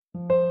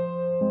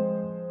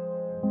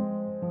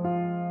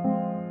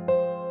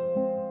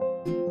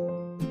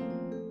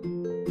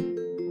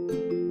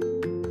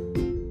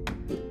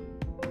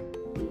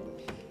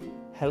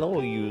Hello,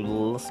 you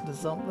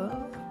listeners out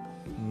there.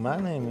 My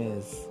name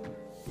is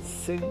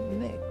Saint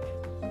Nick,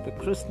 the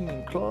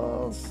Christian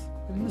Claus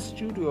in the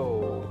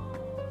studio.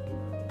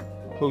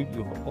 Hope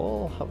you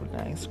all have a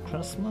nice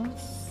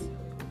Christmas.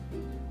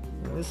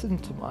 Listen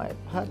to my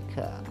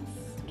podcast.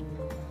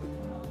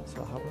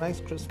 So have a nice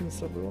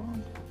Christmas,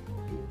 everyone.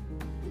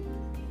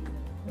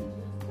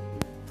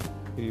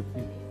 Be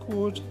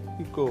good,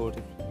 be good,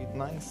 be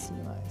nice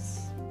and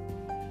nice.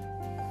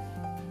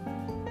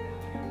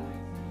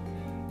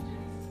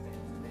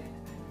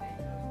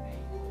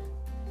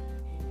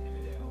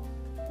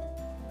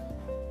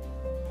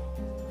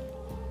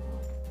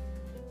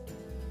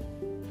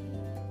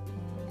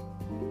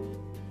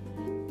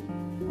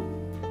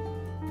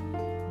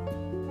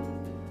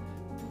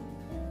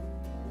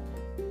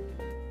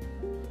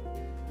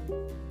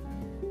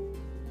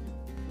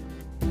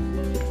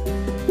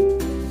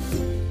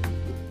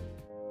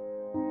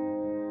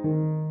 Thank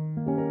you.